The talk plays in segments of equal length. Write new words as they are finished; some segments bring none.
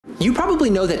You probably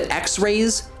know that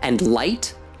X-rays and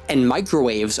light and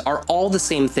microwaves are all the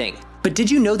same thing. But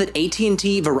did you know that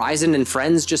AT&T, Verizon, and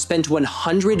friends just spent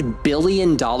 $100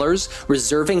 billion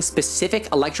reserving specific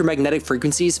electromagnetic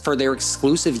frequencies for their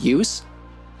exclusive use?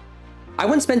 I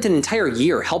once spent an entire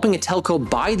year helping a telco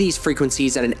buy these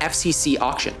frequencies at an FCC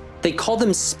auction. They call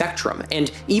them spectrum,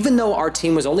 and even though our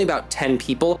team was only about 10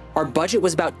 people, our budget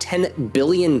was about $10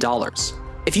 billion.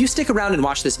 If you stick around and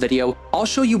watch this video, I'll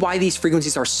show you why these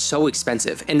frequencies are so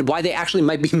expensive and why they actually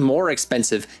might be more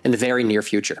expensive in the very near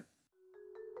future.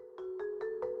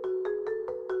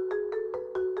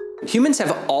 Humans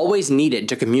have always needed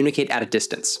to communicate at a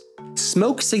distance.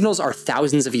 Smoke signals are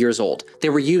thousands of years old. They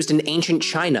were used in ancient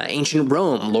China, ancient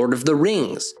Rome, Lord of the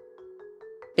Rings.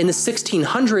 In the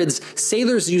 1600s,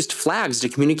 sailors used flags to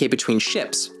communicate between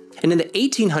ships. And in the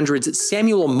 1800s,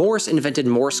 Samuel Morse invented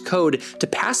Morse code to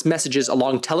pass messages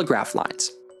along telegraph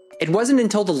lines. It wasn't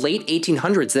until the late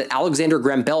 1800s that Alexander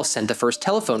Graham Bell sent the first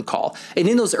telephone call, and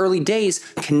in those early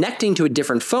days, connecting to a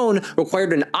different phone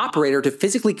required an operator to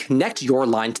physically connect your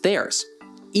line to theirs.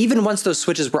 Even once those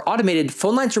switches were automated,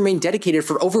 phone lines remained dedicated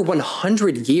for over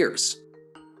 100 years.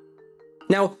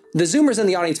 Now, the Zoomers in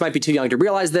the audience might be too young to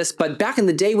realize this, but back in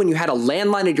the day when you had a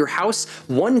landline at your house,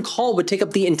 one call would take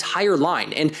up the entire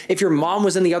line, and if your mom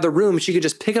was in the other room, she could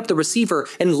just pick up the receiver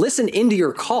and listen into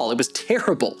your call. It was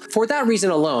terrible. For that reason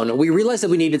alone, we realized that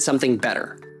we needed something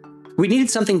better. We needed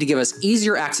something to give us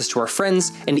easier access to our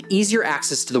friends and easier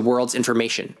access to the world's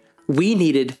information. We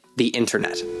needed the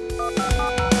internet.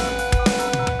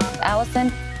 Allison,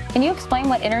 can you explain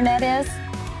what internet is?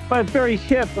 But it's very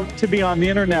hip to be on the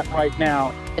internet right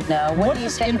now. No, what do you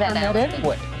think about that?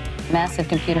 Anyway? Massive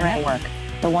computer network.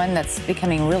 The one that's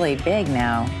becoming really big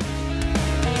now.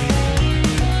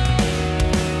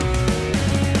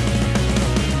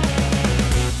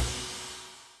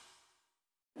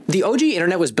 The OG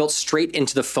internet was built straight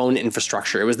into the phone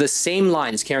infrastructure. It was the same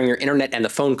lines carrying your internet and the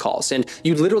phone calls, and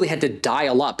you literally had to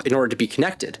dial up in order to be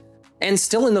connected. And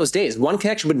still in those days, one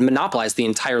connection would monopolize the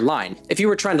entire line. If you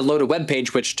were trying to load a web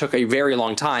page, which took a very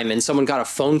long time, and someone got a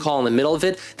phone call in the middle of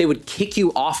it, they would kick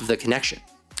you off of the connection.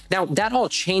 Now, that all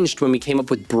changed when we came up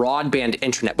with broadband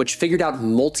internet, which figured out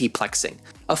multiplexing.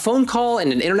 A phone call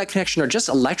and an internet connection are just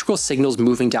electrical signals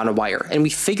moving down a wire, and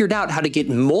we figured out how to get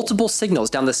multiple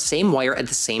signals down the same wire at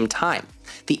the same time.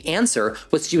 The answer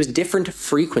was to use different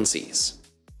frequencies.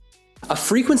 A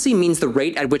frequency means the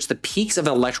rate at which the peaks of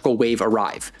an electrical wave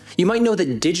arrive. You might know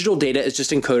that digital data is just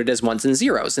encoded as ones and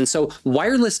zeros, and so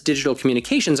wireless digital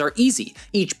communications are easy.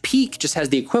 Each peak just has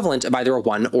the equivalent of either a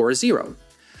 1 or a 0.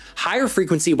 Higher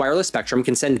frequency wireless spectrum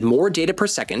can send more data per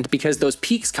second because those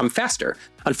peaks come faster.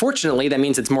 Unfortunately, that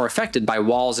means it's more affected by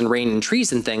walls and rain and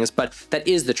trees and things, but that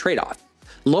is the trade-off.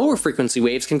 Lower frequency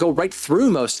waves can go right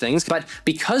through most things, but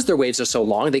because their waves are so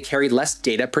long, they carry less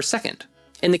data per second.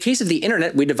 In the case of the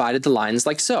internet, we divided the lines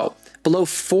like so. Below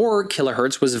 4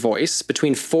 kHz was voice,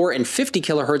 between 4 and 50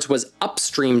 kHz was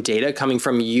upstream data coming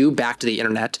from you back to the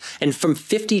internet, and from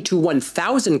 50 to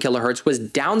 1000 kHz was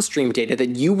downstream data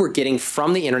that you were getting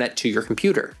from the internet to your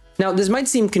computer. Now, this might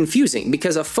seem confusing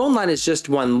because a phone line is just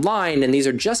one line and these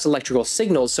are just electrical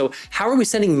signals, so how are we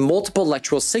sending multiple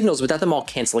electrical signals without them all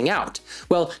canceling out?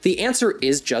 Well, the answer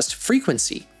is just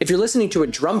frequency. If you're listening to a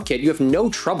drum kit, you have no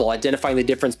trouble identifying the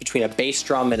difference between a bass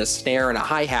drum and a snare and a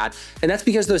hi-hat, and that's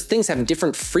because those things have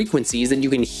different frequencies that you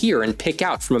can hear and pick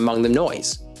out from among the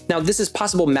noise. Now, this is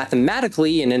possible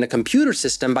mathematically and in a computer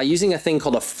system by using a thing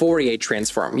called a Fourier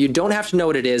transform. You don't have to know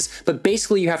what it is, but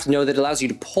basically you have to know that it allows you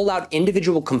to pull out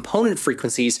individual component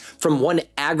frequencies from one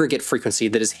aggregate frequency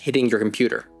that is hitting your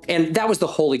computer. And that was the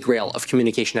holy grail of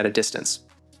communication at a distance.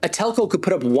 A telco could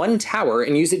put up one tower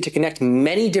and use it to connect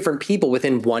many different people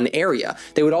within one area.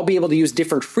 They would all be able to use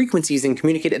different frequencies and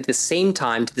communicate at the same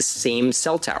time to the same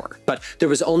cell tower. But there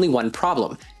was only one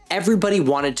problem. Everybody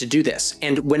wanted to do this,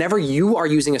 and whenever you are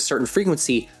using a certain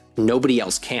frequency, nobody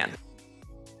else can.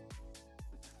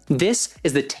 This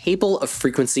is the table of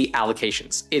frequency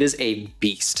allocations. It is a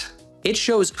beast. It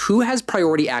shows who has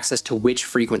priority access to which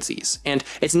frequencies, and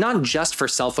it's not just for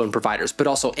cell phone providers, but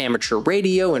also amateur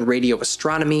radio and radio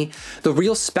astronomy. The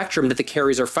real spectrum that the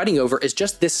carriers are fighting over is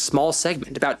just this small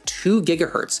segment, about 2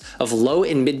 gigahertz of low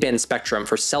and mid-band spectrum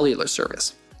for cellular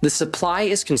service. The supply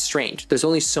is constrained, there's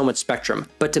only so much spectrum,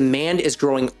 but demand is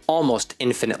growing almost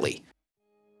infinitely.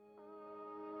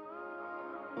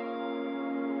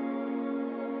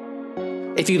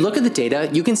 If you look at the data,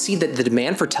 you can see that the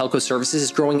demand for telco services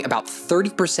is growing about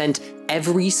 30%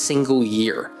 every single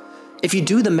year. If you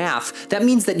do the math, that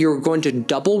means that you're going to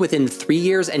double within 3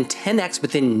 years and 10x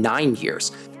within 9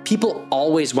 years. People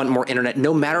always want more internet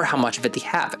no matter how much of it they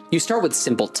have. You start with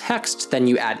simple text, then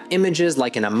you add images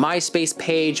like in a MySpace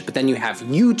page, but then you have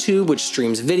YouTube, which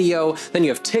streams video, then you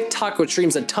have TikTok, which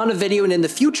streams a ton of video, and in the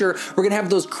future, we're gonna have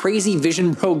those crazy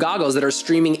Vision Pro goggles that are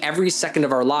streaming every second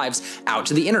of our lives out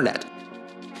to the internet.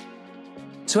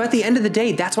 So at the end of the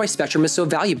day, that's why Spectrum is so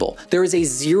valuable. There is a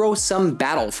zero-sum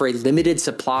battle for a limited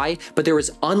supply, but there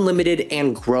is unlimited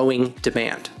and growing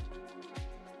demand.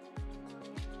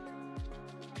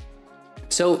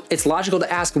 So it's logical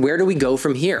to ask, where do we go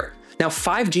from here? Now,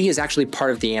 5G is actually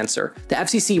part of the answer. The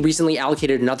FCC recently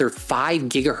allocated another 5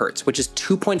 gigahertz, which is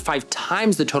 2.5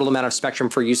 times the total amount of spectrum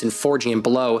for use in 4G and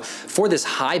below for this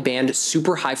high band,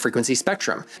 super high frequency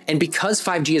spectrum. And because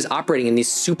 5G is operating in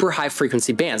these super high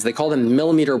frequency bands, they call them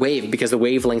millimeter wave because the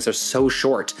wavelengths are so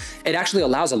short, it actually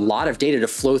allows a lot of data to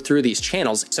flow through these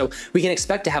channels. So we can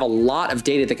expect to have a lot of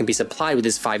data that can be supplied with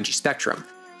this 5G spectrum.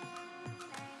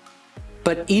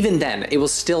 But even then, it will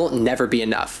still never be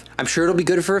enough. I'm sure it'll be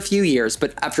good for a few years,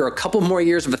 but after a couple more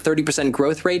years of a 30%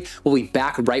 growth rate, we'll be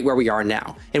back right where we are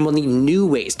now. And we'll need new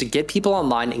ways to get people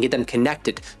online and get them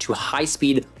connected to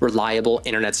high-speed, reliable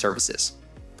internet services.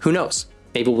 Who knows?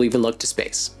 Maybe we'll even look to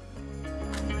space.